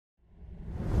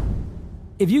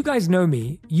If you guys know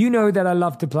me, you know that I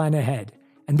love to plan ahead.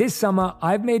 And this summer,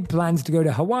 I've made plans to go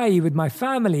to Hawaii with my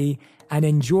family and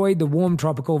enjoy the warm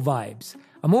tropical vibes.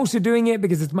 I'm also doing it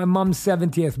because it's my mum's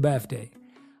 70th birthday.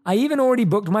 I even already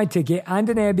booked my ticket and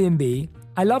an Airbnb.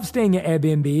 I love staying at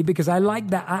Airbnb because I like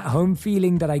that at-home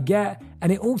feeling that I get,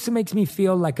 and it also makes me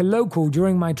feel like a local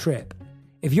during my trip.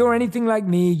 If you're anything like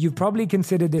me, you've probably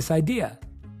considered this idea.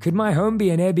 Could my home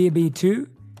be an Airbnb too?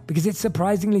 Because it's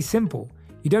surprisingly simple.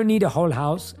 You don't need a whole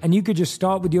house, and you could just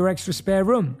start with your extra spare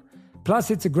room.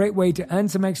 Plus, it's a great way to earn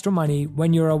some extra money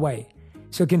when you're away.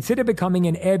 So consider becoming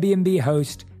an Airbnb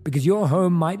host because your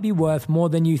home might be worth more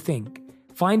than you think.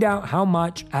 Find out how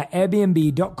much at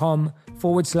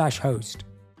airbnb.com/host.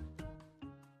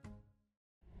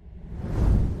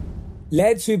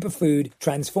 Laird Superfood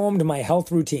transformed my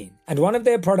health routine, and one of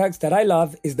their products that I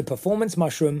love is the Performance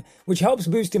Mushroom, which helps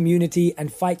boost immunity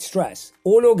and fight stress.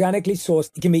 All organically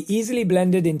sourced, it can be easily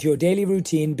blended into your daily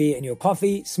routine, be it in your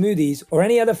coffee, smoothies, or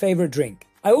any other favorite drink.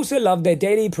 I also love their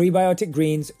daily prebiotic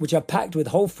greens, which are packed with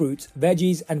whole fruits,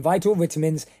 veggies, and vital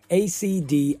vitamins A, C,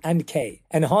 D, and K,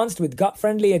 enhanced with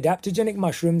gut-friendly adaptogenic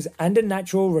mushrooms and a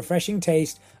natural, refreshing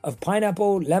taste of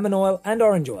pineapple, lemon oil, and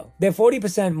orange oil. They're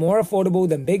 40% more affordable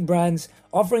than big brands,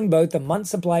 offering both a month's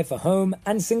supply for home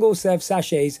and single-serve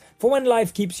sachets for when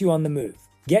life keeps you on the move.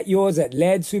 Get yours at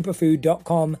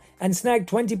lairdsuperfood.com and snag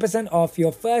 20% off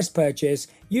your first purchase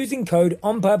using code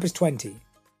ONPURPOSE20.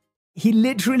 He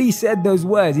literally said those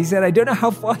words. He said, I don't know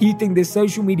how far you think this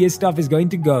social media stuff is going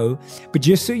to go, but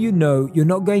just so you know, you're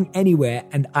not going anywhere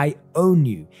and I own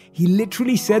you. He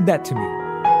literally said that to me.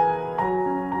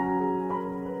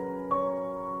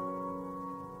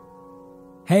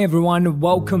 Hey everyone,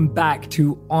 welcome back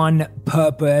to On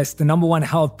Purpose, the number one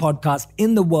health podcast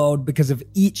in the world because of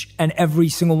each and every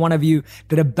single one of you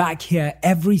that are back here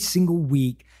every single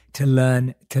week to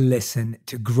learn, to listen,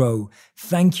 to grow.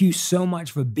 Thank you so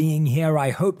much for being here.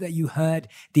 I hope that you heard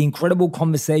the incredible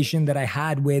conversation that I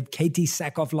had with Katie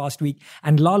Sackhoff last week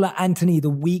and Lala Anthony the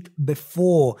week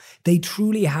before. They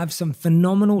truly have some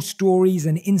phenomenal stories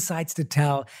and insights to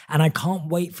tell, and I can't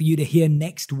wait for you to hear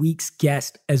next week's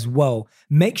guest as well.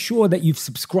 Make sure that you've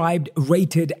subscribed,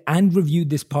 rated, and reviewed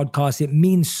this podcast. It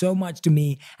means so much to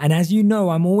me. And as you know,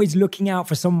 I'm always looking out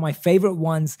for some of my favorite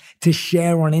ones to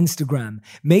share on Instagram.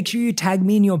 Make sure you tag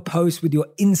me in your posts with your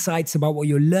insights about what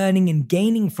you're learning and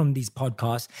gaining from these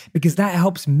podcasts, because that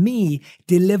helps me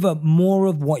deliver more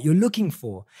of what you're looking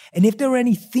for. And if there are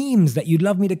any themes that you'd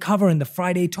love me to cover in the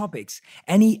Friday topics,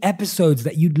 any episodes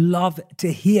that you'd love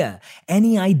to hear,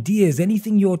 any ideas,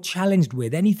 anything you're challenged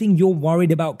with, anything you're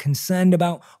worried about, concerned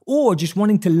about, or just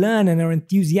wanting to learn and are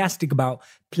enthusiastic about,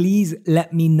 please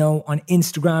let me know on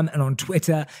Instagram and on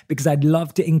Twitter, because I'd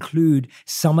love to include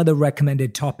some of the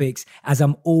recommended topics, as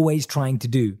I'm always trying to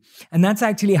do. And that's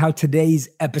actually how today's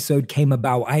episode came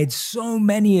about. I had so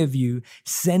many of you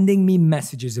sending me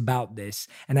messages about this,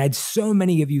 and I had so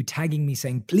many of you tagging me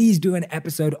saying, please do an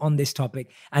episode on this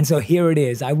topic. And so here it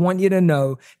is. I want you to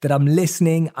know that I'm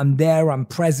listening, I'm there, I'm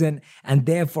present, and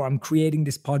therefore I'm creating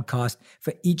this podcast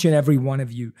for each and every one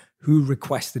of you who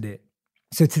requested it.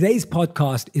 So today's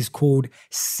podcast is called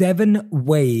 7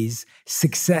 Ways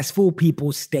Successful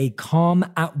People Stay Calm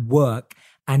at Work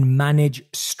and Manage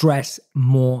Stress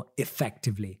More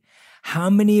Effectively. How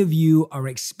many of you are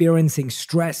experiencing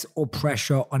stress or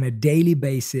pressure on a daily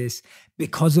basis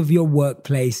because of your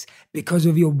workplace, because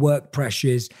of your work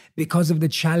pressures, because of the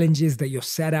challenges that you're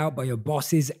set out by your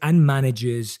bosses and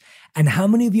managers? And how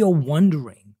many of you are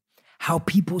wondering how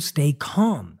people stay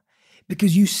calm?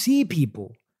 Because you see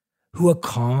people who are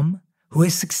calm, who are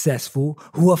successful,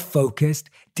 who are focused,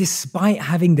 despite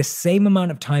having the same amount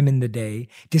of time in the day,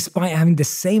 despite having the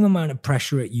same amount of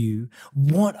pressure at you.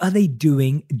 What are they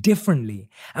doing differently?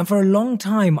 And for a long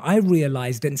time, I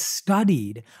realized and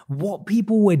studied what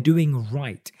people were doing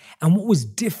right and what was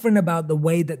different about the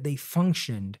way that they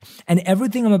functioned. And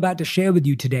everything I'm about to share with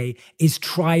you today is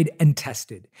tried and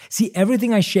tested. See,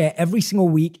 everything I share every single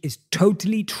week is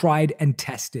totally tried and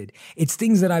tested. It's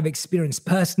things that I've experienced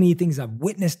personally, things I've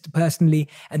witnessed personally,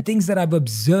 and things that I've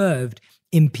observed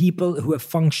in people who have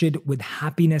functioned with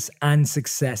happiness and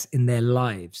success in their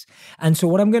lives. And so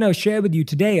what I'm going to share with you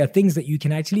today are things that you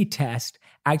can actually test,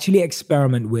 actually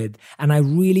experiment with. And I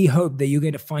really hope that you're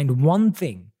going to find one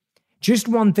thing, just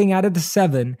one thing out of the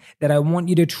 7 that I want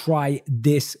you to try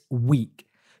this week.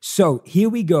 So here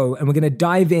we go. And we're going to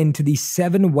dive into these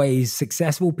 7 ways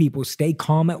successful people stay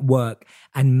calm at work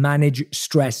and manage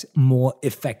stress more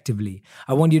effectively.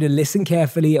 I want you to listen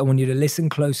carefully. I want you to listen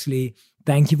closely.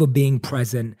 Thank you for being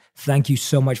present. Thank you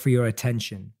so much for your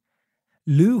attention.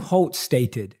 Lou Holtz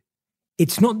stated,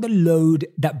 "It's not the load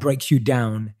that breaks you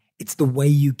down, It's the way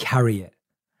you carry it,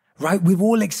 right? We've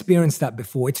all experienced that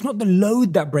before. It's not the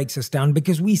load that breaks us down,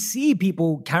 because we see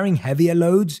people carrying heavier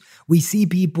loads. We see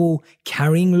people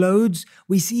carrying loads.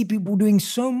 We see people doing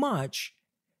so much,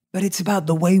 but it's about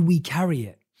the way we carry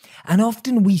it. And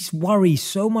often we worry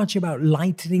so much about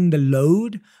lightening the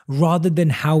load rather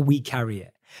than how we carry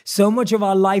it. So much of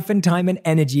our life and time and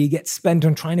energy gets spent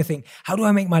on trying to think, how do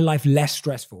I make my life less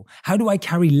stressful? How do I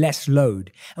carry less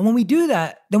load? And when we do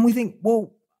that, then we think,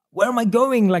 well, where am I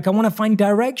going? Like, I want to find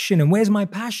direction, and where's my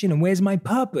passion, and where's my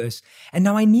purpose? And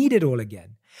now I need it all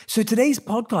again. So today's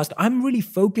podcast, I'm really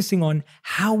focusing on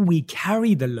how we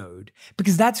carry the load,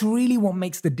 because that's really what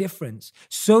makes the difference.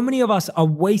 So many of us are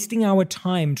wasting our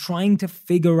time trying to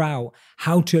figure out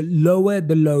how to lower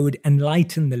the load and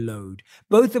lighten the load,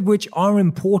 both of which are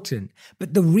important.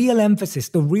 But the real emphasis,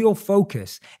 the real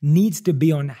focus needs to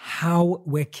be on how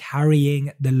we're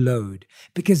carrying the load.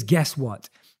 Because guess what?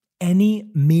 Any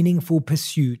meaningful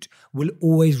pursuit will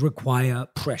always require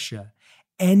pressure.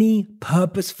 Any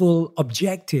purposeful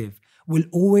objective will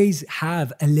always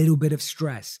have a little bit of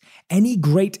stress. Any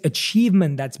great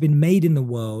achievement that's been made in the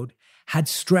world had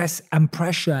stress and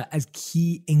pressure as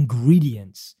key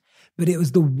ingredients. But it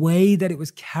was the way that it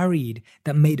was carried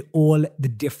that made all the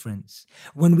difference.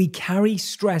 When we carry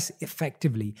stress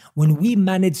effectively, when we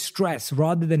manage stress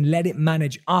rather than let it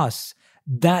manage us,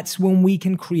 that's when we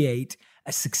can create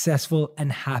a successful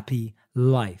and happy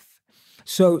life.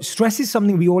 So stress is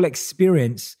something we all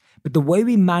experience, but the way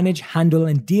we manage, handle,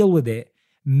 and deal with it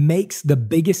makes the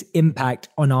biggest impact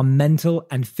on our mental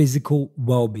and physical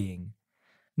well-being.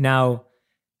 Now,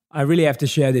 I really have to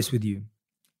share this with you.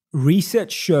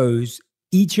 Research shows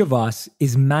each of us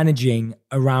is managing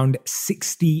around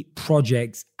 60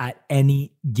 projects at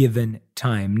any given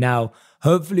time. Now,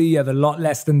 hopefully you have a lot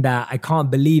less than that. I can't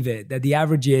believe it, that the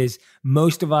average is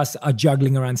most of us are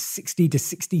juggling around 60 to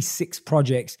 66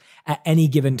 projects at any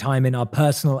given time in our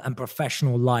personal and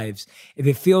professional lives. If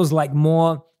it feels like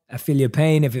more, I feel your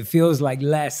pain. If it feels like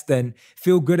less, then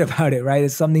feel good about it, right?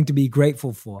 It's something to be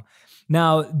grateful for.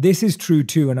 Now, this is true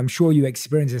too, and I'm sure you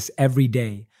experience this every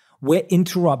day. We're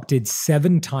interrupted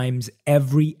 7 times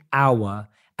every hour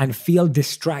and feel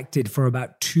distracted for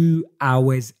about 2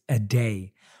 hours a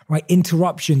day, right?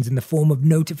 Interruptions in the form of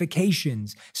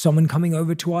notifications, someone coming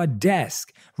over to our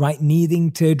desk, right?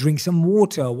 Needing to drink some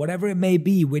water, whatever it may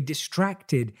be. We're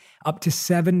distracted up to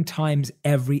 7 times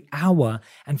every hour.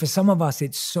 And for some of us,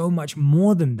 it's so much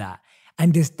more than that.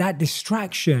 And that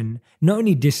distraction not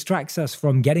only distracts us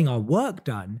from getting our work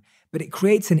done, but it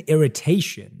creates an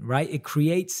irritation, right? It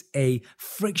creates a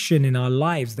friction in our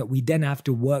lives that we then have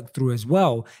to work through as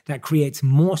well, that creates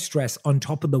more stress on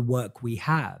top of the work we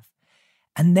have.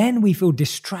 And then we feel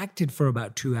distracted for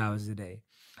about 2 hours a day.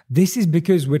 This is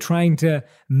because we're trying to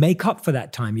make up for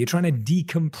that time. You're trying to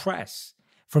decompress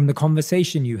from the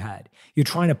conversation you had. You're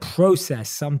trying to process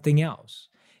something else.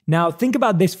 Now, think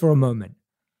about this for a moment.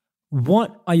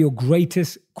 What are your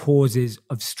greatest causes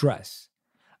of stress?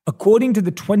 According to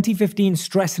the 2015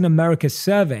 Stress in America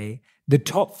survey, the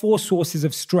top 4 sources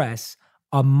of stress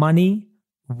are money,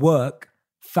 work,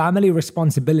 family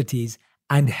responsibilities,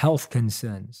 and health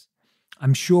concerns.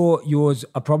 I'm sure yours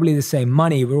are probably the same.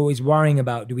 Money, we're always worrying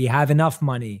about, do we have enough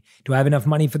money? Do I have enough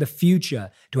money for the future?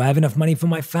 Do I have enough money for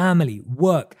my family?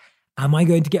 Work, am I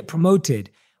going to get promoted?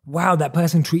 Wow, that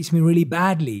person treats me really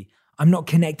badly. I'm not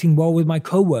connecting well with my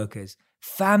coworkers.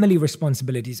 Family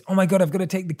responsibilities. Oh my God, I've got to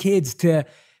take the kids to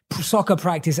soccer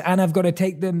practice and I've got to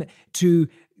take them to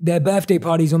their birthday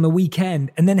parties on the weekend.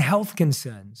 And then health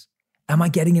concerns. Am I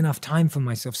getting enough time for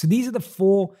myself? So these are the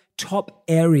 4 top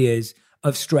areas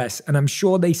of stress. And I'm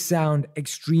sure they sound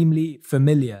extremely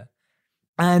familiar.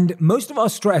 And most of our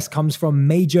stress comes from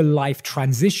major life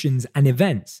transitions and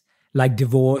events like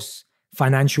divorce,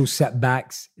 financial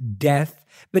setbacks, death,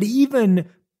 but even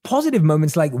positive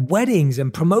moments like weddings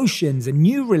and promotions and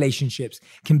new relationships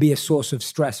can be a source of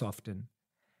stress often.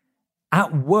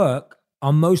 At work,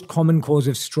 our most common cause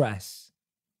of stress,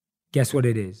 guess what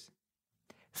it is?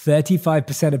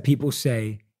 35% of people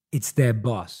say it's their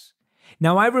boss.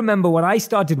 Now, I remember when I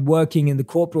started working in the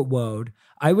corporate world,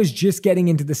 I was just getting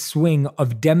into the swing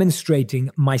of demonstrating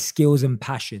my skills and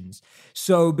passions.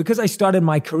 So because I started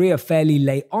my career fairly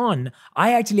late on,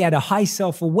 I actually had a high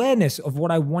self-awareness of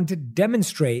what I wanted to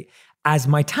demonstrate as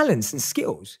my talents and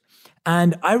skills.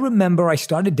 And I remember I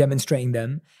started demonstrating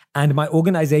them, and my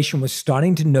organization was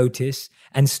starting to notice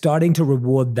and starting to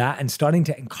reward that and starting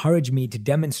to encourage me to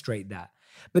demonstrate that.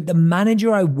 But the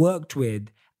manager I worked with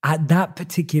at that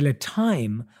particular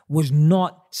time was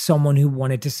not someone who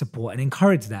wanted to support and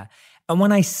encourage that. And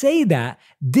when I say that,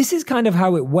 this is kind of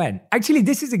how it went. Actually,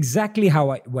 this is exactly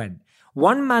how it went.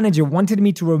 One manager wanted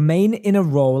me to remain in a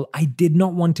role I did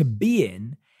not want to be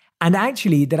in, and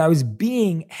actually that I was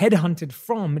being headhunted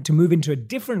from to move into a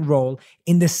different role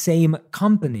in the same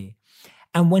company.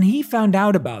 And when he found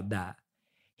out about that,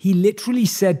 he literally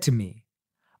said to me,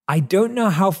 I don't know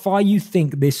how far you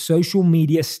think this social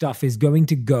media stuff is going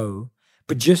to go,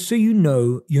 but just so you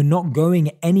know, you're not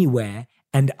going anywhere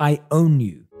and I own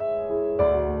you.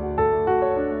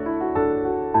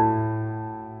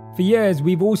 For years,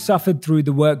 we've all suffered through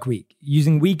the work week,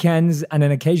 using weekends and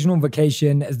an occasional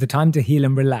vacation as the time to heal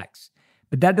and relax.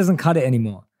 But that doesn't cut it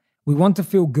anymore. We want to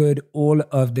feel good all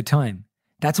of the time.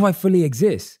 That's why Fully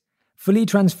exists. Fully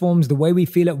transforms the way we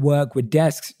feel at work with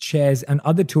desks, chairs, and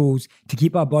other tools to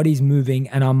keep our bodies moving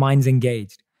and our minds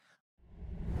engaged.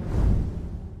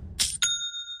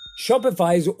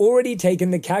 Shopify has already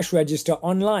taken the cash register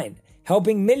online,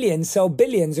 helping millions sell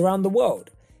billions around the world.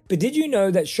 But did you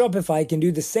know that Shopify can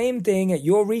do the same thing at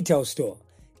your retail store?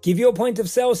 Give your point of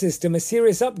sale system a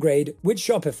serious upgrade with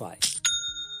Shopify.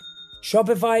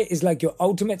 Shopify is like your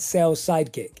ultimate sales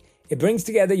sidekick. It brings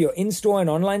together your in-store and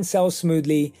online sales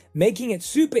smoothly, making it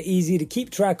super easy to keep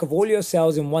track of all your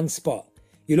sales in one spot.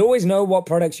 You'll always know what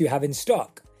products you have in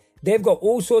stock. They've got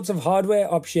all sorts of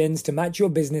hardware options to match your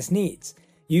business needs.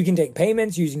 You can take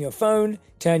payments using your phone,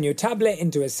 turn your tablet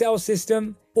into a sales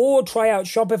system, or try out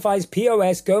Shopify's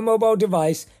POS Go mobile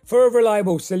device for a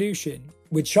reliable solution.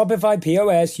 With Shopify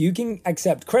POS, you can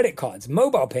accept credit cards,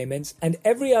 mobile payments, and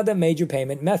every other major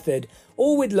payment method,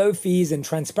 all with low fees and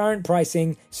transparent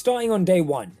pricing starting on day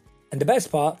one. And the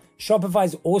best part,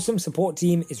 Shopify's awesome support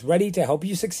team is ready to help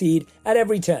you succeed at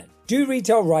every turn. Do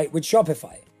retail right with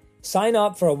Shopify. Sign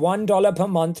up for a $1 per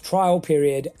month trial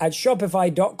period at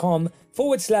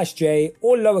shopify.com/J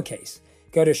or lowercase.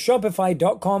 Go to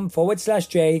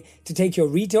shopify.com/J to take your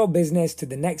retail business to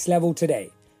the next level today.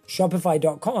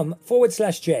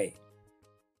 Shopify.com/J.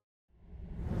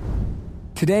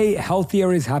 Today,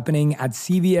 healthier is happening at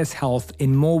CVS Health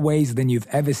in more ways than you've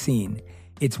ever seen.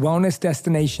 It's wellness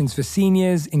destinations for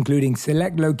seniors, including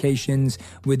select locations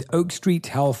with Oak Street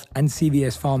Health and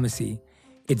CVS Pharmacy.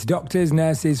 It's doctors,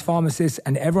 nurses, pharmacists,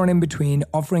 and everyone in between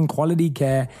offering quality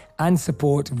care and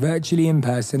support virtually in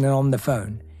person and on the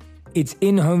phone. It's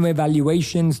in-home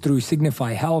evaluations through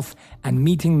Signify Health and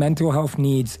meeting mental health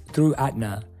needs through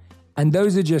Aetna. And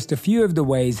those are just a few of the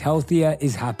ways healthier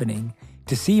is happening.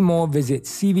 To see more, visit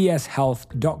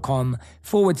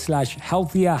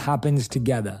cvshealth.com/healthier happens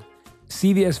together.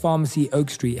 CVS Pharmacy, Oak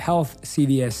Street Health,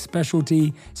 CVS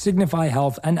Specialty, Signify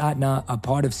Health, and Aetna are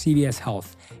part of CVS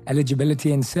Health.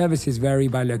 Eligibility and services vary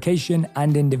by location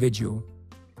and individual.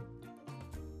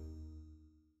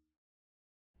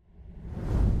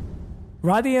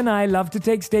 Radhi and I love to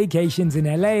take staycations in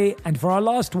LA, and for our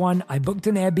last one, I booked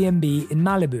an Airbnb in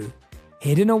Malibu.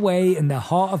 Hidden away in the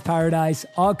heart of paradise,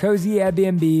 our cozy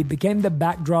Airbnb became the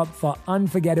backdrop for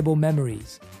unforgettable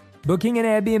memories. Booking an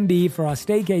Airbnb for our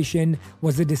staycation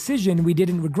was a decision we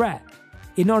didn't regret.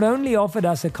 It not only offered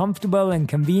us a comfortable and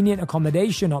convenient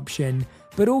accommodation option,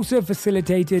 but also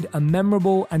facilitated a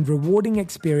memorable and rewarding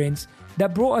experience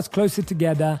that brought us closer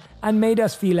together and made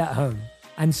us feel at home.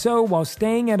 And so, while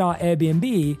staying at our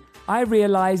Airbnb, I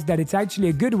realized that it's actually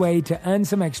a good way to earn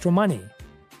some extra money.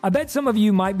 I bet some of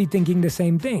you might be thinking the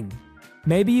same thing.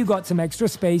 Maybe you got some extra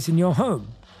space in your home,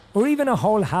 or even a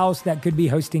whole house that could be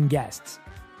hosting guests.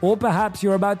 Or perhaps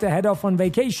you're about to head off on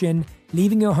vacation,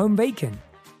 leaving your home vacant.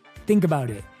 Think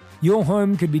about it. Your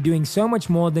home could be doing so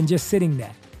much more than just sitting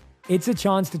there. It's a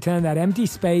chance to turn that empty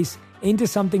space into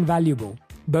something valuable,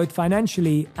 both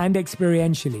financially and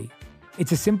experientially.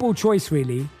 It's a simple choice,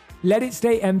 really. Let it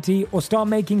stay empty or start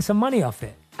making some money off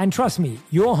it. And trust me,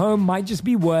 your home might just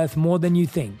be worth more than you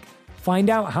think. Find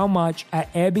out how much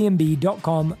at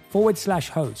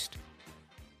airbnb.com/host.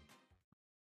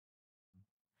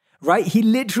 Right? He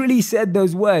literally said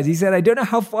those words. He said, I don't know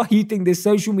how far you think this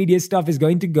social media stuff is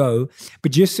going to go,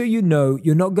 but just so you know,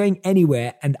 you're not going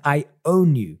anywhere and I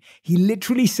own you. He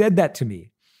literally said that to me.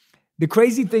 The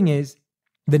crazy thing is,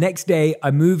 the next day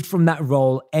I moved from that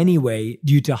role anyway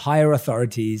due to higher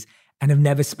authorities and have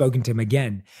never spoken to him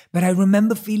again. But I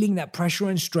remember feeling that pressure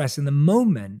and stress in the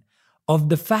moment of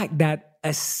the fact that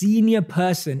a senior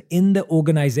person in the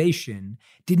organization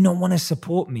did not want to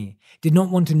support me, did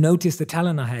not want to notice the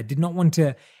talent I had, did not want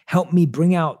to help me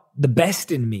bring out the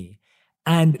best in me,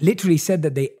 and literally said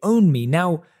that they own me.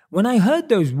 Now, when I heard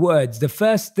those words, the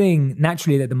first thing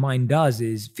naturally that the mind does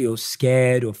is feel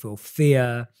scared or feel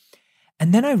fear.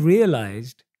 And then I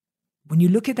realized, when you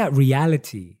look at that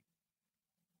reality,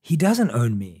 he doesn't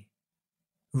own me.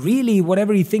 Really,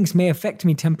 whatever he thinks may affect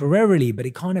me temporarily, but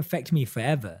it can't affect me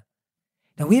forever.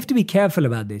 Now we have to be careful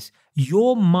about this.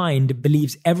 Your mind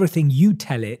believes everything you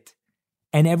tell it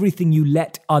and everything you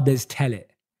let others tell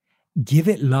it. Give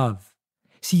it love.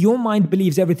 See, your mind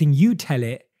believes everything you tell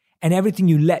it and everything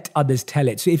you let others tell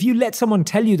it. So if you let someone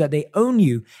tell you that they own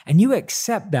you and you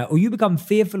accept that, or you become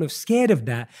fearful or scared of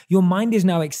that, your mind is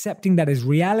now accepting that as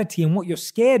reality. And what you're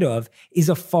scared of is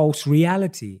a false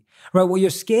reality, right? What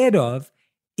you're scared of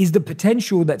is the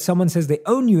potential that someone says they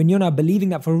own you and you're now believing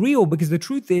that for real, because the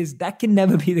truth is that can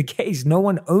never be the case. No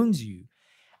one owns you.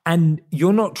 And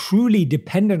you're not truly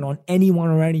dependent on anyone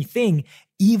or anything,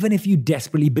 even if you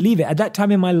desperately believe it. At that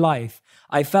time in my life,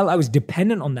 I felt I was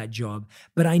dependent on that job,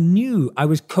 but I knew I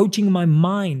was coaching my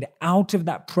mind out of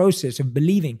that process of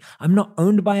believing I'm not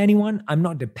owned by anyone. I'm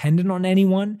not dependent on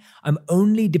anyone. I'm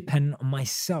only dependent on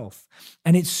myself.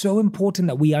 And it's so important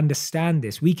that we understand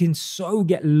this. We can so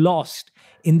get lost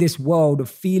in this world of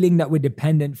feeling that we're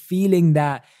dependent, feeling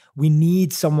that we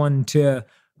need someone to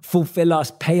fulfill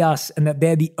us, pay us, and that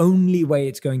they're the only way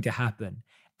it's going to happen.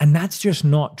 And that's just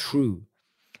not true.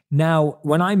 Now,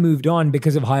 when I moved on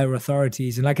because of higher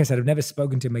authorities, and like I said, I've never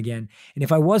spoken to him again. And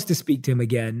if I was to speak to him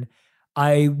again,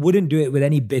 I wouldn't do it with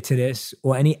any bitterness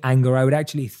or any anger. I would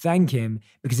actually thank him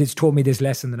because it's taught me this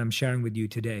lesson that I'm sharing with you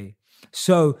today.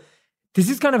 So this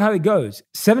is kind of how it goes.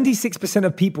 76%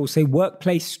 of people say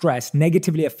workplace stress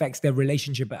negatively affects their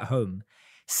relationship at home.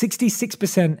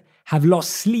 66% have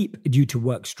lost sleep due to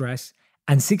work stress,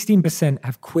 and 16%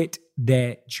 have quit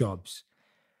their jobs.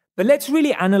 But let's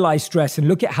really analyze stress and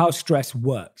look at how stress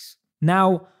works.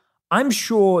 Now, I'm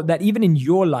sure that even in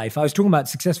your life, I was talking about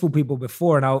successful people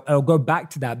before, and I'll go back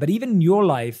to that, but even in your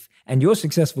life, and you're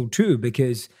successful too,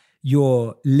 because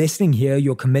you're listening here,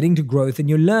 you're committing to growth, and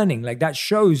you're learning. Like, that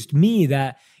shows me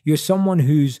that you're someone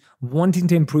who's wanting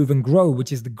to improve and grow,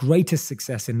 which is the greatest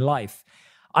success in life.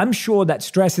 I'm sure that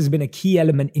stress has been a key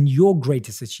element in your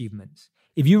greatest achievements.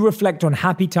 If you reflect on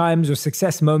happy times or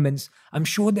success moments, I'm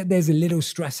sure that there's a little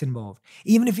stress involved.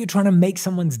 Even if you're trying to make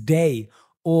someone's day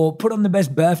or put on the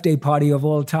best birthday party of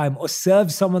all time or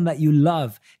serve someone that you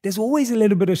love, there's always a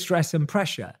little bit of stress and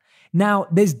pressure. Now,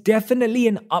 there's definitely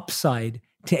an upside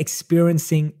to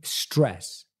experiencing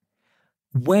stress.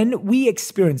 When we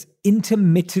experience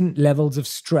intermittent levels of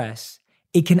stress,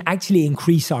 it can actually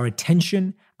increase our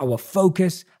attention, our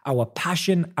focus, our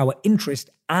passion, our interest,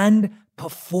 and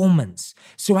performance.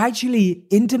 So actually,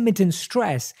 intermittent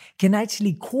stress can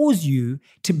actually cause you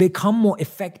to become more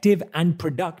effective and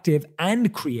productive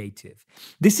and creative.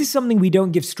 This is something we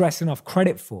don't give stress enough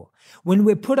credit for. When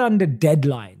we're put under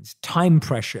deadlines, time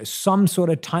pressure, some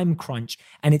sort of time crunch,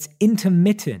 and it's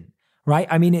intermittent, right?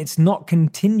 I mean, it's not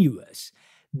continuous.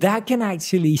 That can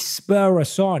actually spur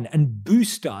us on and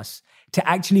boost us to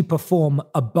actually perform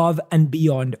above and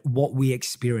beyond what we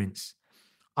experience.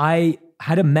 I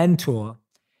had a mentor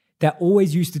that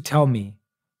always used to tell me,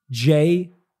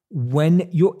 Jay, when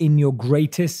you're in your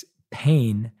greatest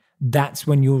pain, that's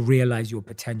when you'll realize your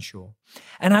potential.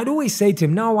 And I'd always say to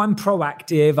him, no, I'm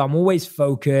proactive. I'm always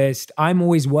focused. I'm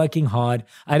always working hard.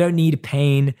 I don't need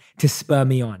pain to spur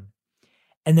me on.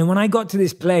 And then when I got to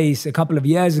this place a couple of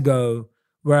years ago,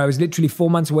 where I was literally 4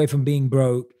 months away from being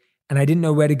broke, and I didn't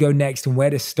know where to go next and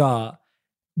where to start,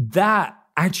 that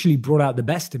actually brought out the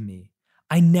best in me.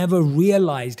 I never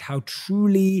realized how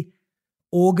truly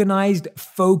organized,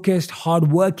 focused,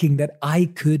 hardworking that I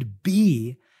could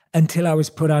be until I was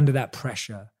put under that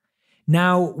pressure.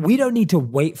 Now, we don't need to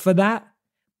wait for that,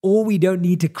 or we don't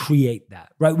need to create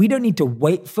that, right? We don't need to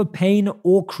wait for pain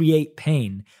or create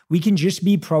pain. We can just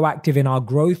be proactive in our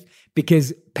growth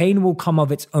because pain will come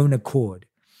of its own accord.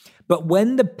 But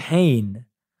when the pain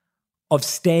of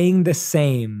staying the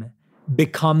same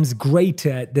becomes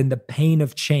greater than the pain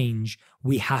of change,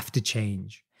 we have to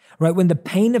change, right? When the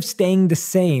pain of staying the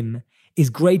same is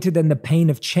greater than the pain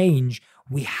of change,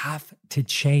 we have to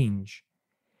change.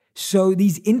 So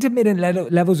these intermittent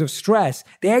levels of stress,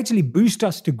 they actually boost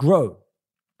us to grow.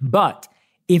 But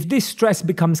if this stress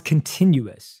becomes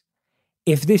continuous,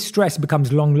 if this stress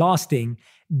becomes long-lasting,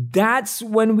 that's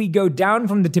when we go down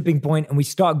from the tipping point and we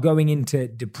start going into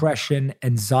depression,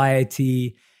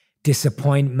 anxiety,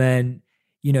 disappointment,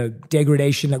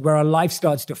 degradation, like where our life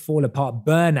starts to fall apart.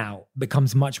 Burnout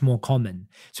becomes much more common.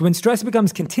 So when stress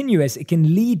becomes continuous, it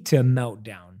can lead to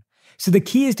meltdown. So the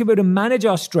key is to be able to manage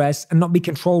our stress and not be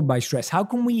controlled by stress. How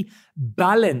can we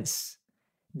balance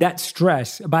that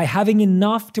stress by having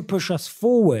enough to push us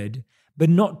forward, but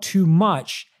not too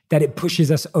much that it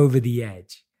pushes us over the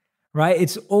edge, right?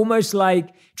 It's almost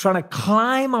like trying to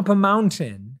climb up a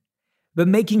mountain, but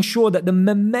making sure that the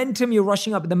momentum you're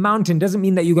rushing up the mountain doesn't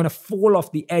mean that you're going to fall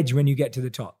off the edge when you get to the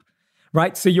top,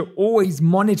 right? So you're always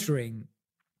monitoring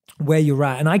where you're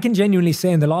at. And I can genuinely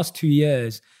say in the last 2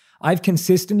 years, I've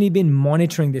consistently been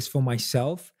monitoring this for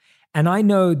myself. And I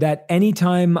know that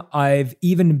anytime I've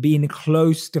even been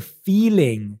close to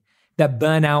feeling that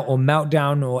burnout or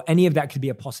meltdown or any of that could be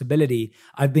a possibility,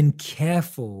 I've been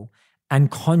careful and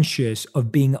conscious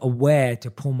of being aware to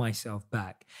pull myself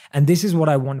back. And this is what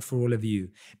I want for all of you,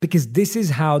 because this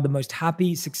is how the most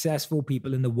happy, successful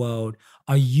people in the world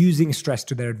are using stress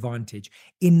to their advantage.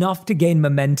 Enough to gain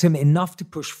momentum, enough to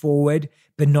push forward,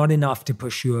 but not enough to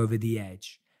push you over the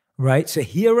edge, right? So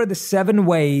here are the 7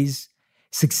 ways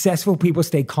successful people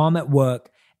stay calm at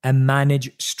work and manage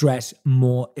stress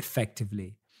more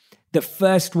effectively. The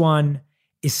first one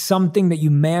is something that you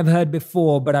may have heard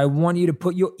before, but I want you to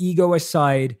put your ego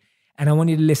aside and I want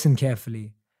you to listen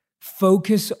carefully.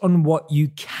 Focus on what you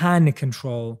can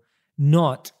control,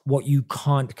 not what you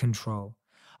can't control.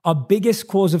 Our biggest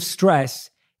cause of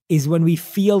stress is when we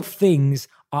feel things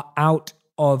are out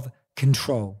of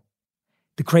control.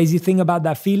 The crazy thing about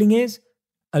that feeling is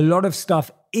a lot of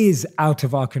stuff is out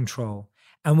of our control.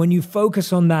 And when you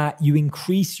focus on that, you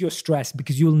increase your stress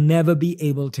because you'll never be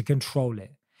able to control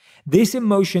it. This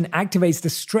emotion activates the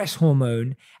stress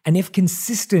hormone, and if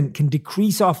consistent, can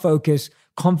decrease our focus,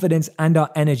 confidence, and our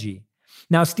energy.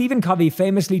 Now, Stephen Covey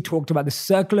famously talked about the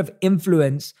circle of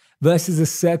influence versus the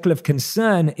circle of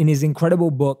concern in his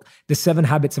incredible book, The 7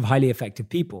 Habits of Highly Effective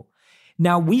People.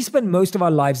 Now, we spend most of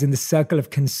our lives in the circle of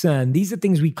concern. These are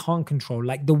things we can't control,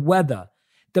 like the weather,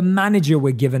 the manager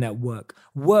we're given at work,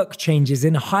 work changes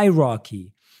in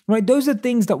hierarchy, right? Those are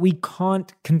things that we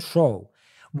can't control.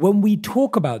 When we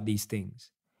talk about these things,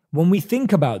 when we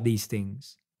think about these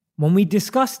things, when we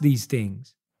discuss these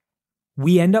things,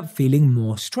 we end up feeling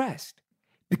more stressed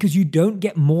because you don't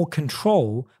get more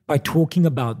control by talking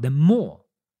about them more.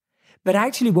 But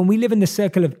actually, when we live in the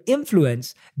circle of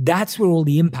influence, that's where all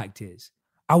the impact is.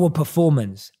 Our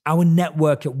performance, our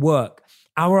network at work,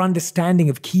 our understanding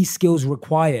of key skills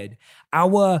required,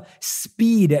 our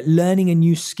speed at learning a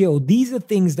new skill. These are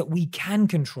things that we can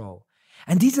control.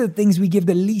 And these are the things we give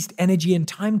the least energy and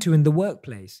time to in the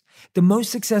workplace. The most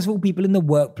successful people in the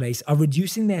workplace are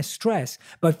reducing their stress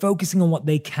by focusing on what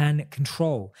they can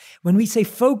control. When we say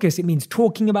focus, it means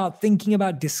talking about, thinking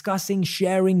about, discussing,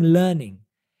 sharing, learning.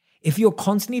 If you're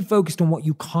constantly focused on what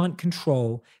you can't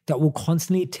control, that will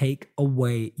constantly take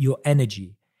away your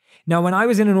energy. Now, when I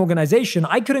was in an organization,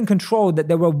 I couldn't control that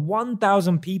there were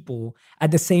 1,000 people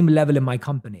at the same level in my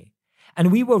company. And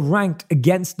we were ranked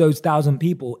against those 1,000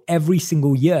 people every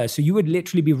single year. So you would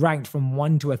literally be ranked from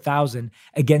 1 to 1,000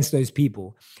 against those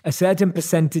people. A certain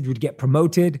percentage would get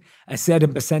promoted, a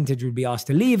certain percentage would be asked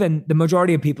to leave, and the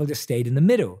majority of people just stayed in the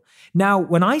middle. Now,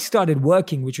 when I started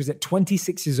working, which was at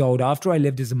 26 years old after I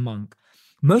lived as a monk,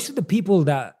 most of the people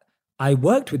that I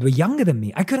worked with were younger than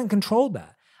me. I couldn't control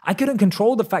that. I couldn't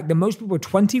control the fact that most people were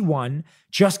 21,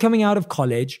 just coming out of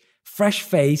college,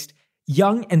 fresh-faced,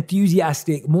 young,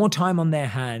 enthusiastic, more time on their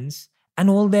hands, and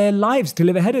all their lives to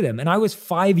live ahead of them. And I was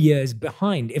 5 years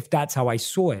behind, if that's how I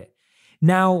saw it.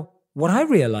 Now, what I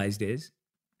realized is,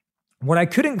 what I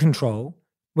couldn't control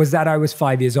was that I was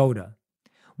 5 years older.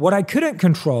 What I couldn't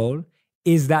control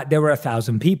is that there were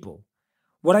 1,000 people.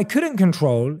 What I couldn't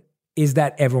control is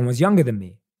that everyone was younger than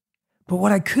me. But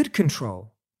what I could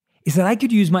control is that I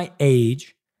could use my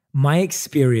age, my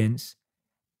experience,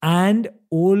 and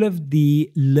all of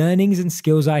the learnings and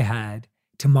skills I had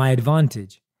to my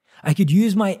advantage. I could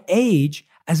use my age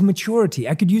as maturity.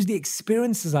 I could use the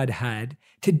experiences I'd had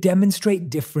to demonstrate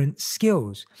different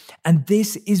skills. And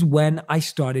this is when I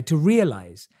started to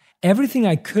realize everything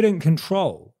I couldn't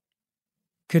control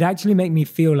could actually make me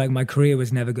feel like my career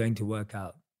was never going to work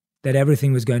out, that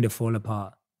everything was going to fall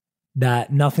apart,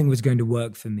 that nothing was going to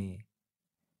work for me.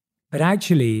 But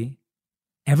actually,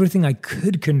 everything I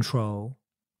could control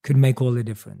could make all the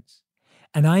difference.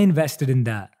 And I invested in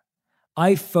that.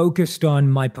 I focused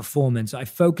on my performance. I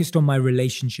focused on my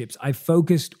relationships. I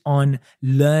focused on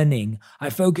learning. I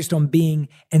focused on being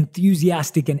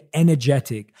enthusiastic and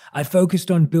energetic. I focused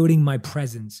on building my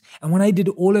presence. And when I did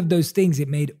all of those things, it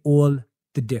made all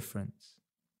the difference.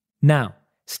 Now,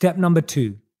 step number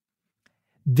 2.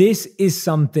 This is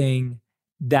something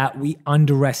that we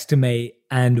underestimate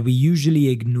and we usually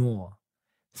ignore.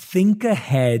 Think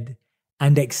ahead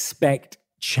and expect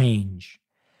change.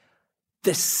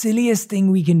 The silliest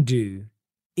thing we can do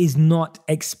is not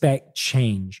expect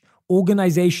change.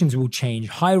 Organizations will change,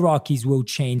 hierarchies will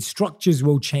change, structures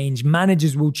will change,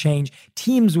 managers will change,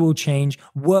 teams will change,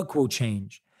 work will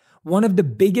change. One of the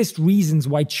biggest reasons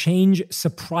why change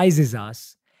surprises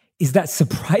us is that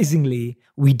surprisingly,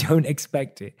 we don't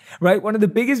expect it, right? One of the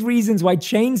biggest reasons why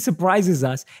change surprises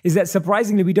us is that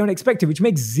surprisingly, we don't expect it, which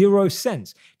makes zero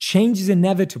sense. Change is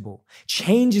inevitable.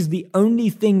 Change is the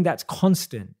only thing that's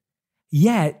constant.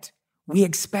 Yet, we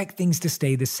expect things to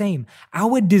stay the same.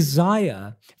 Our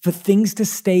desire for things to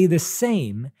stay the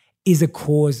same is a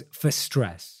cause for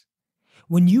stress.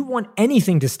 When you want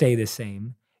anything to stay the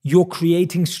same, you're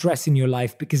creating stress in your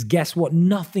life because guess what?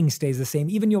 Nothing stays the same.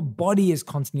 Even your body is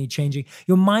constantly changing.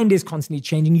 Your mind is constantly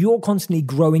changing. You're constantly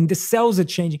growing. The cells are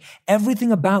changing.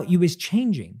 Everything about you is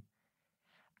changing.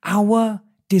 Our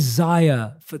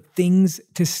desire for things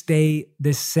to stay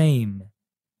the same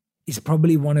is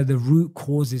probably one of the root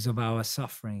causes of our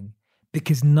suffering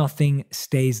because nothing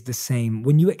stays the same.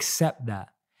 When you accept that,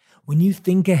 when you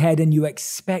think ahead and you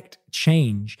expect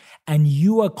change and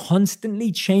you are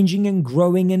constantly changing and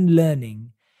growing and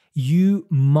learning, you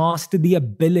master the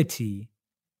ability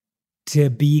to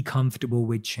be comfortable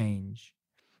with change.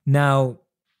 Now,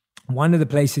 one of the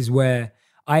places where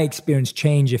I experienced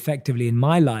change effectively in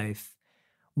my life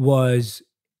was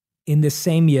in the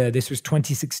same year, this was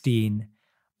 2016,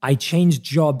 I changed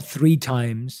job 3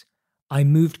 times, I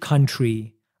moved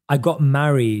country, I got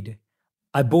married,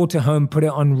 I bought a home, put it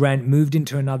on rent, moved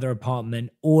into another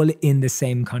apartment, all in the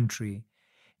same country.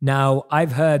 Now,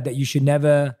 I've heard that you should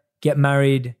never get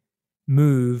married,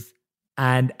 move,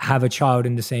 and have a child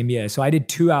in the same year. So I did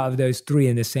 2 out of those 3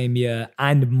 in the same year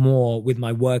and more with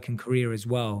my work and career as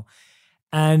well.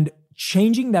 And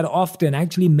changing that often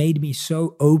actually made me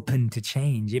so open to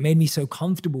change. It made me so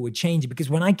comfortable with change because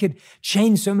when I could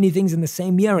change so many things in the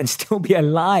same year and still be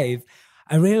alive,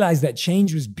 I realized that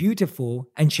change was beautiful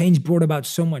and change brought about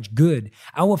so much good.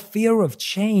 Our fear of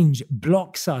change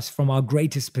blocks us from our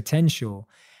greatest potential.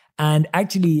 And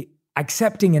actually,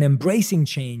 accepting and embracing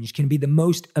change can be the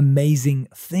most amazing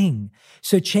thing.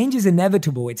 So change is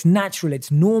inevitable, it's natural,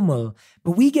 it's normal,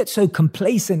 but we get so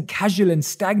complacent, casual, and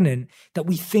stagnant that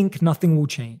we think nothing will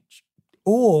change.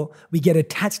 Or we get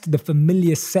attached to the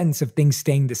familiar sense of things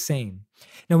staying the same.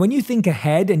 Now, when you think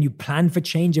ahead and you plan for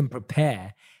change and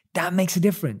prepare, that makes a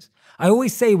difference. I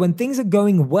always say when things are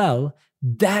going well,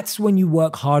 that's when you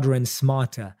work harder and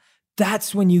smarter.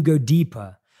 That's when you go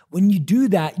deeper. When you do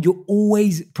that, you're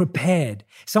always prepared.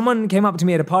 Someone came up to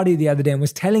me at a party the other day and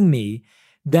was telling me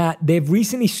that they've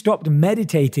recently stopped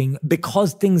meditating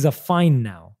because things are fine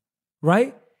now,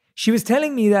 right? She was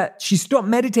telling me that she stopped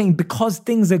meditating because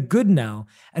things are good now.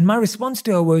 And my response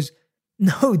to her was,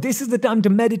 no, this is the time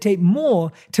to meditate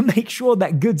more to make sure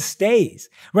that good stays,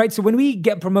 right? So when we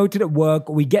get promoted at work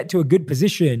or we get to a good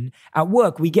position at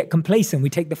work, we get complacent,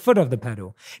 we take the foot off the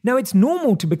pedal. Now, it's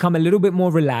normal to become a little bit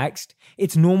more relaxed.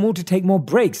 It's normal to take more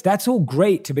breaks. That's all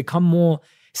great to become more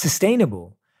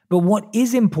sustainable. But what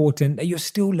is important that you're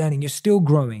still learning, you're still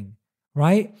growing,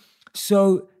 right?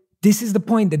 So this is the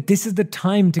point that this is the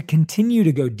time to continue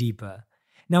to go deeper.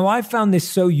 Now, I found this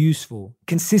so useful,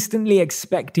 consistently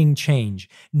expecting change,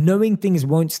 knowing things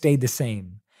won't stay the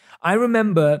same. I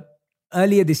remember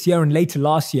earlier this year and later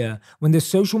last year when the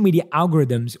social media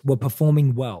algorithms were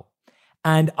performing well.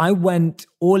 And I went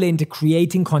all into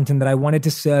creating content that I wanted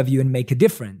to serve you and make a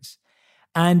difference.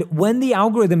 And when the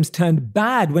algorithms turned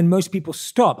bad, when most people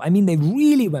stopped, I mean, they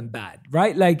really went bad,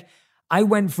 right? Like I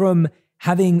went from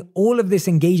having all of this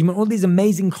engagement, all these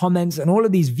amazing comments and all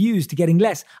of these views to getting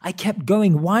less. I kept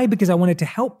going. Why? Because I wanted to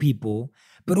help people.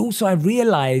 But also I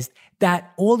realized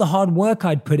that all the hard work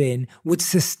I'd put in would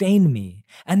sustain me.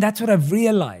 And that's what I've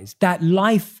realized, that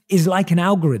life is like an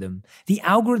algorithm. The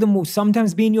algorithm will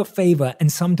sometimes be in your favor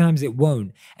and sometimes it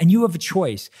won't. And you have a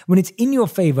choice. When it's in your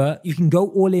favor, you can go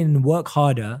all in and work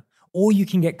harder, or you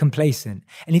can get complacent.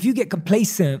 And if you get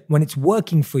complacent when it's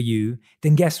working for you,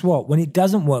 then guess what? When it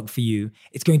doesn't work for you,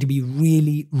 it's going to be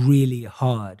really, really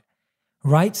hard,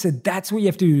 right? So that's what you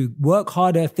have to do. Work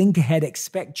harder, think ahead,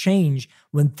 expect change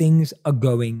when things are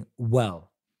going well.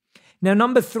 Now,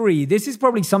 number 3, this is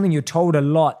probably something you're told a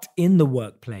lot in the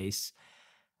workplace.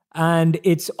 And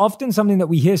it's often something that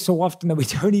we hear so often that we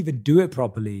don't even do it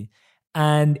properly.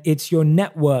 And it's your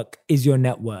network is your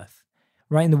net worth.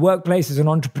 Right? In the workplace, as an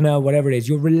entrepreneur, whatever it is,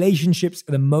 your relationships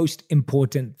are the most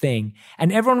important thing. And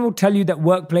everyone will tell you that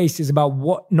workplace is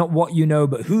about not what you know,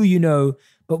 but who you know.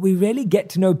 But we really get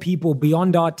to know people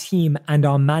beyond our team and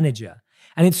our manager.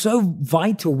 And it's so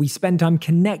vital we spend time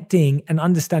connecting and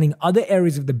understanding other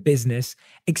areas of the business,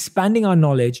 expanding our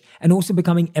knowledge, and also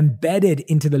becoming embedded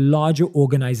into the larger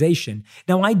organization.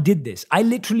 Now, I did this. I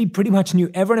literally pretty much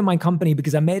knew everyone in my company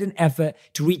because I made an effort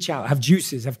to reach out, have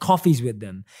juices, have coffees with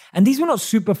them. And these were not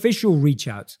superficial reach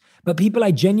outs, but people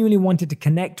I genuinely wanted to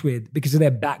connect with because of their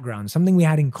background, something we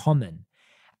had in common.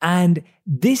 And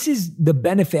this is the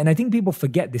benefit. And I think people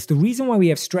forget this. The reason why we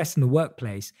have stress in the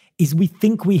workplace is we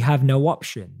think we have no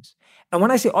options. And when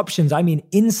I say options, I mean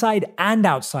inside and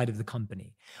outside of the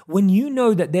company. When you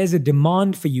know that there's a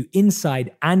demand for you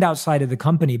inside and outside of the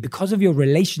company because of your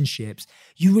relationships,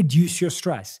 you reduce your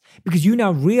stress because you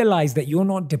now realize that you're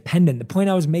not dependent. The point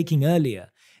I was making earlier,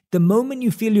 the moment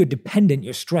you feel you're dependent,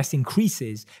 your stress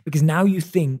increases because now you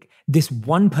think this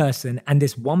one person and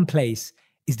this one place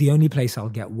is the only place I'll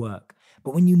get work.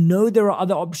 But when you know there are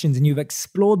other options and you've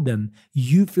explored them,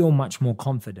 you feel much more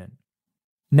confident.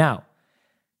 Now,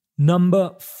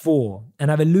 number 4,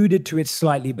 and I've alluded to it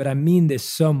slightly, but I mean this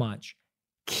so much.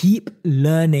 Keep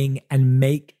learning and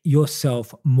make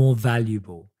yourself more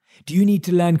valuable. Do you need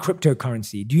to learn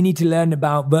cryptocurrency? Do you need to learn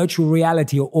about virtual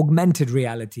reality or augmented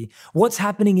reality? What's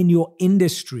happening in your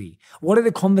industry? What are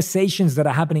the conversations that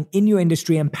are happening in your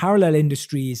industry and parallel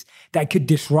industries that could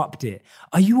disrupt it?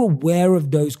 Are you aware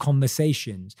of those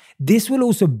conversations? This will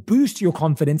also boost your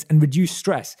confidence and reduce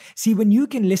stress. See, when you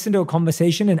can listen to a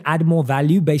conversation and add more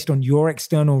value based on your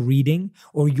external reading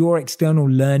or your external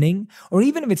learning, or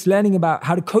even if it's learning about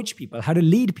how to coach people, how to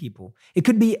lead people, it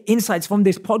could be insights from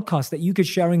this podcast that you could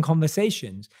share in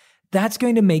conversations, that's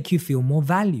going to make you feel more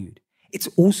valued. It's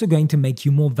also going to make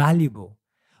you more valuable.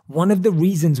 One of the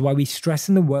reasons why we stress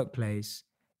in the workplace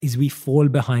is we fall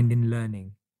behind in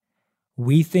learning.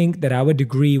 We think that our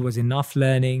degree was enough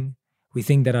learning. We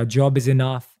think that our job is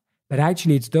enough. But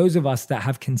actually, it's those of us that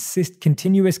have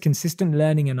continuous, consistent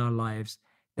learning in our lives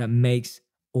that makes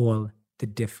all the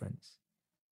difference.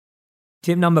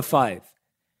 Tip number 5.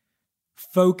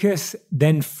 Focus,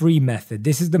 then free method.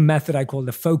 This is the method I call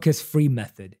the focus free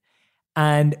method.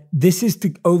 And this is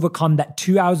to overcome that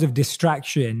 2 hours of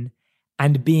distraction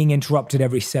and being interrupted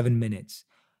every 7 minutes.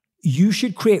 You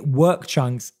should create work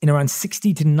chunks in around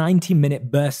 60 to 90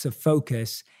 minute bursts of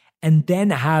focus and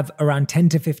then have around 10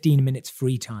 to 15 minutes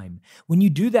free time. When you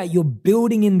do that, you're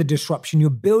building in the disruption, you're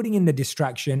building in the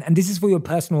distraction, and this is for your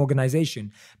personal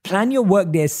organization. Plan your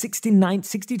work day as 60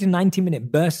 to 90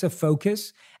 minute bursts of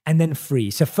focus and then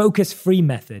free. So focus free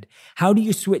method. How do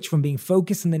you switch from being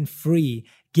focused and then free,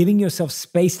 giving yourself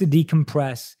space to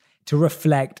decompress, to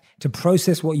reflect, to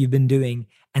process what you've been doing,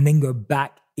 and then go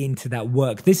back into that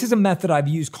work? This is a method I've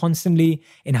used constantly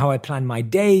in how I plan my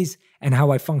days and how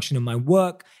I function in my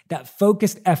work. That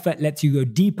focused effort lets you go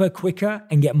deeper, quicker,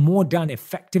 and get more done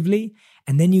effectively.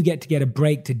 And then you get a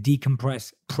break to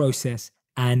decompress, process,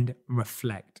 and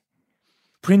reflect.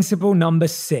 Principle number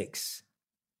 6.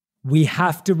 We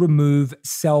have to remove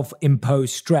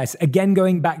self-imposed stress. Again,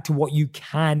 going back to what you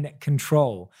can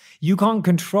control. You can't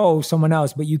control someone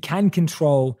else, but you can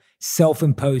control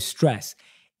self-imposed stress.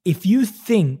 If you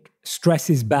think stress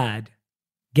is bad,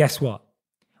 guess what?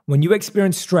 When you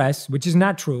experience stress, which is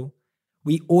natural,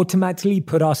 we automatically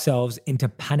put ourselves into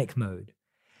panic mode.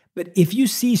 But if you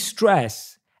see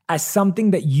stress as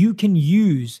something that you can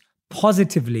use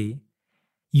positively,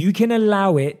 you can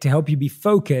allow it to help you be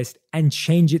focused and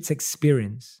change its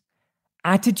experience.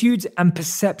 Attitudes and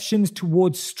perceptions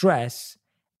towards stress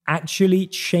actually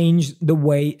change the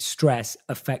way stress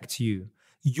affects you.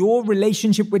 Your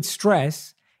relationship with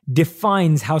stress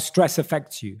defines how stress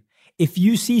affects you. If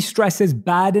you see stress as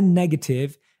bad and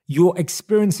negative, your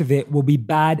experience of it will be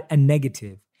bad and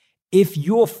negative. If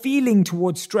your feeling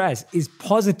towards stress is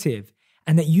positive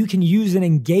and that you can use and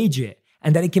engage it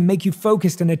and that it can make you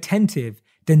focused and attentive,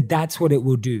 then that's what it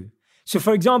will do. So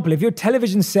for example, if your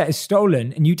television set is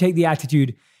stolen and you take the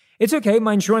attitude, it's okay,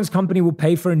 my insurance company will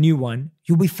pay for a new one,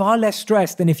 you'll be far less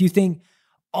stressed than if you think,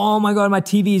 oh my God, my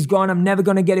TV is gone, I'm never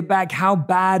going to get it back. How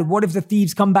bad? What if the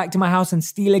thieves come back to my house and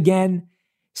steal again?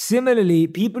 Similarly,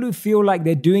 people who feel like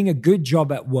they're doing a good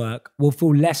job at work will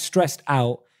feel less stressed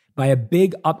out by a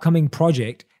big upcoming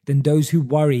project than those who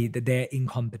worry that they're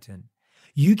incompetent.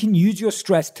 You can use your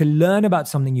stress to learn about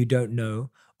something you don't know,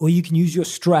 or you can use your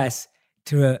stress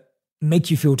to make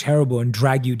you feel terrible and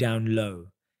drag you down low.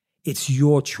 It's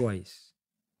your choice.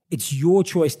 It's your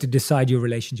choice to decide your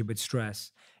relationship with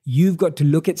stress. You've got to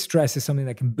look at stress as something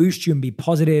that can boost you and be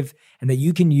positive and that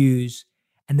you can use,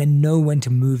 and then know when to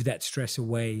move that stress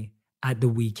away at the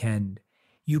weekend.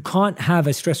 You can't have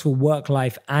a stressful work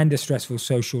life and a stressful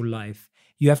social life.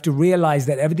 You have to realize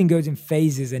that everything goes in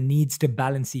phases and needs to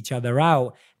balance each other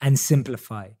out and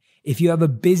simplify. If you have a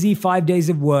busy 5 days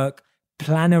of work,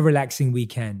 plan a relaxing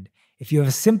weekend. If you have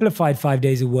a simplified 5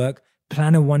 days of work,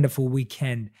 plan a wonderful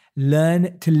weekend.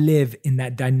 Learn to live in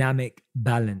that dynamic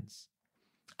balance.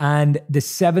 And the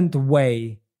 7th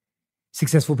way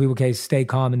successful people can stay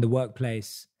calm in the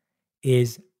workplace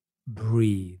is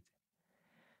breathe.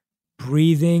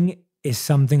 Breathing is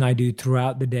something I do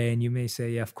throughout the day. And you may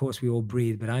say, yeah, of course we all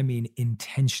breathe, but I mean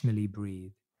intentionally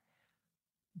breathe.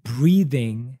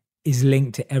 Breathing is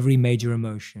linked to every major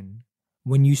emotion.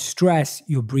 When you stress,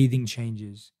 your breathing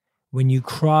changes. When you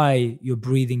cry, your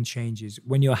breathing changes.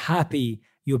 When you're happy,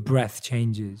 your breath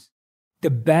changes. The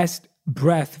best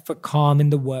breath for calm in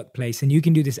the workplace, and you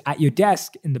can do this at your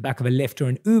desk, in the back of a Lyft or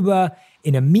an Uber,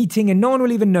 in a meeting, and no one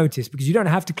will even notice because you don't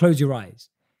have to close your eyes.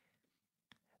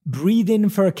 Breathe in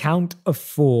for a count of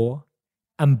 4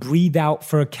 and breathe out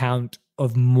for a count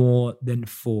of more than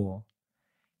 4.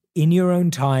 In your own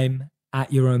time,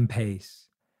 at your own pace.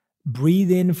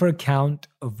 Breathe in for a count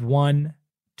of 1,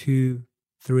 2,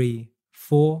 3,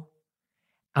 4,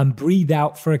 and breathe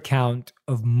out for a count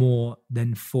of more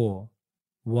than 4.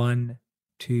 1,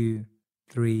 2,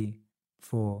 3,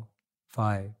 4,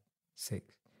 5,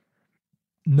 6.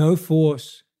 No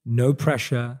force, no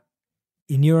pressure,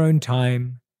 in your own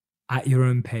time, at your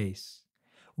own pace.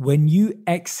 When you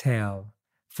exhale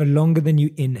for longer than you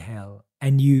inhale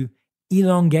and you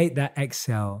elongate that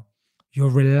exhale, you're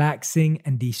relaxing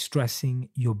and de-stressing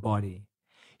your body.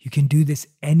 You can do this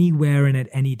anywhere and at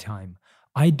any time.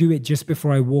 I do it just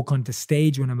before I walk onto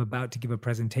stage when I'm about to give a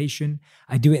presentation.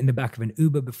 I do it in the back of an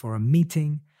Uber before a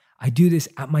meeting. I do this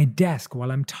at my desk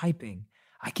while I'm typing.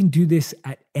 I can do this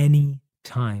at any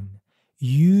time.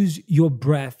 Use your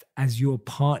breath as your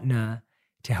partner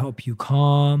to help you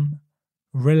calm,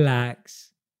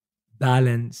 relax,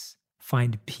 balance,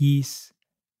 find peace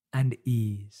and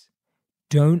ease.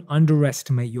 Don't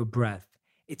underestimate your breath.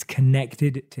 It's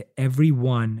connected to every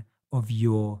one of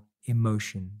your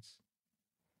emotions.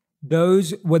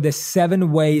 Those were the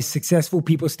 7 ways successful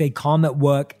people stay calm at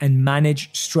work and manage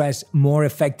stress more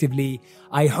effectively.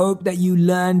 I hope that you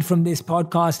learned from this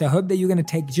podcast. I hope that you're going to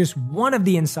take just one of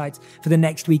the insights for the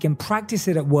next week and practice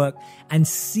it at work and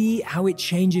see how it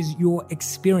changes your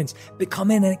experience. Become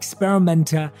an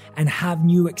experimenter and have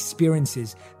new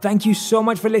experiences. Thank you so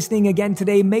much for listening again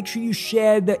today. Make sure you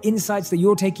share the insights that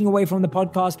you're taking away from the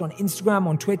podcast on Instagram,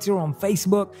 on Twitter, on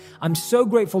Facebook. I'm so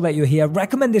grateful that you're here.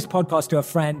 Recommend this podcast to a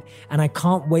friend. And I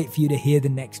can't wait for you to hear the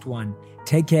next one.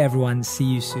 Take care, everyone. See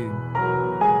you soon.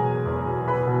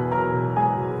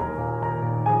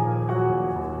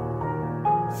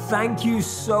 Thank you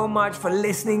so much for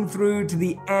listening through to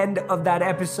the end of that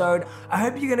episode. I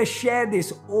hope you're going to share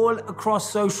this all across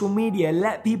social media.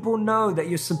 Let people know that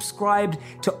you're subscribed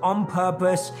to On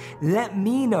Purpose. Let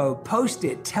me know. Post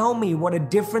it. Tell me what a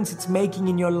difference it's making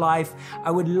in your life.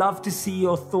 I would love to see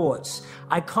your thoughts.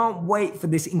 I can't wait for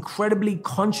this incredibly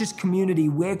conscious community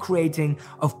we're creating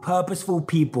of purposeful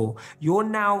people. You're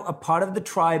now a part of the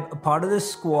tribe, a part of the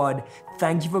squad.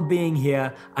 Thank you for being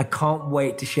here. I can't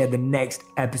wait to share the next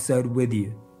episode with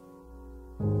you.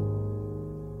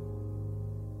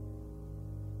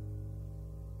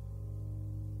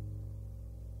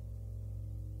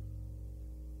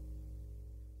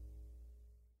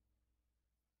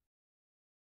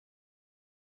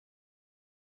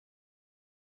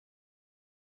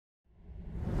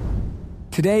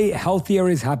 Today, healthier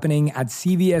is happening at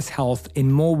CVS Health in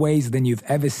more ways than you've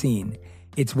ever seen.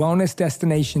 It's wellness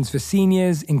destinations for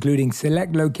seniors, including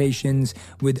select locations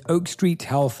with Oak Street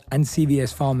Health and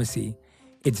CVS Pharmacy.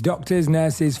 It's doctors,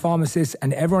 nurses, pharmacists,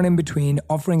 and everyone in between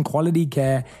offering quality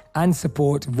care and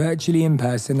support virtually, in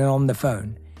person, and on the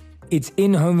phone. It's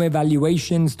in-home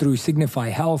evaluations through Signify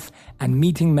Health and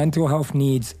meeting mental health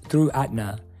needs through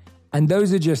Aetna. And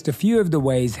those are just a few of the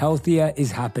ways healthier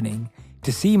is happening.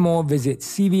 To see more, visit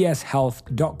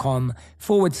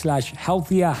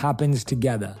cvshealth.com/healthier happens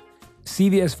together.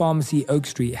 CVS Pharmacy, Oak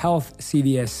Street Health,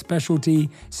 CVS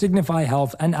Specialty, Signify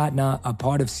Health, and Aetna are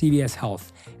part of CVS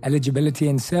Health. Eligibility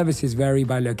and services vary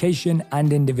by location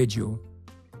and individual.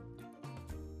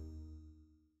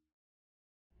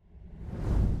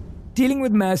 Dealing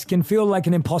with mess can feel like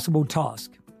an impossible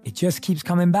task. It just keeps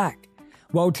coming back.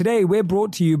 Well, today we're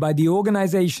brought to you by the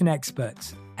organization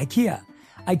experts, IKEA.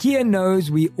 IKEA knows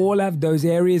we all have those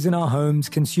areas in our homes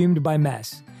consumed by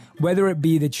mess, whether it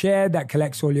be the chair that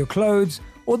collects all your clothes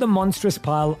or the monstrous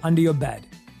pile under your bed.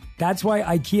 That's why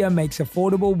IKEA makes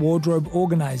affordable wardrobe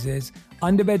organizers,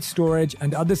 underbed storage,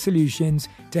 and other solutions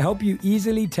to help you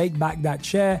easily take back that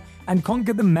chair and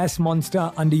conquer the mess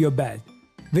monster under your bed.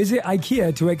 Visit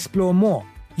IKEA to explore more.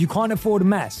 You can't afford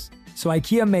mess, so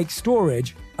IKEA makes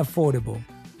storage affordable.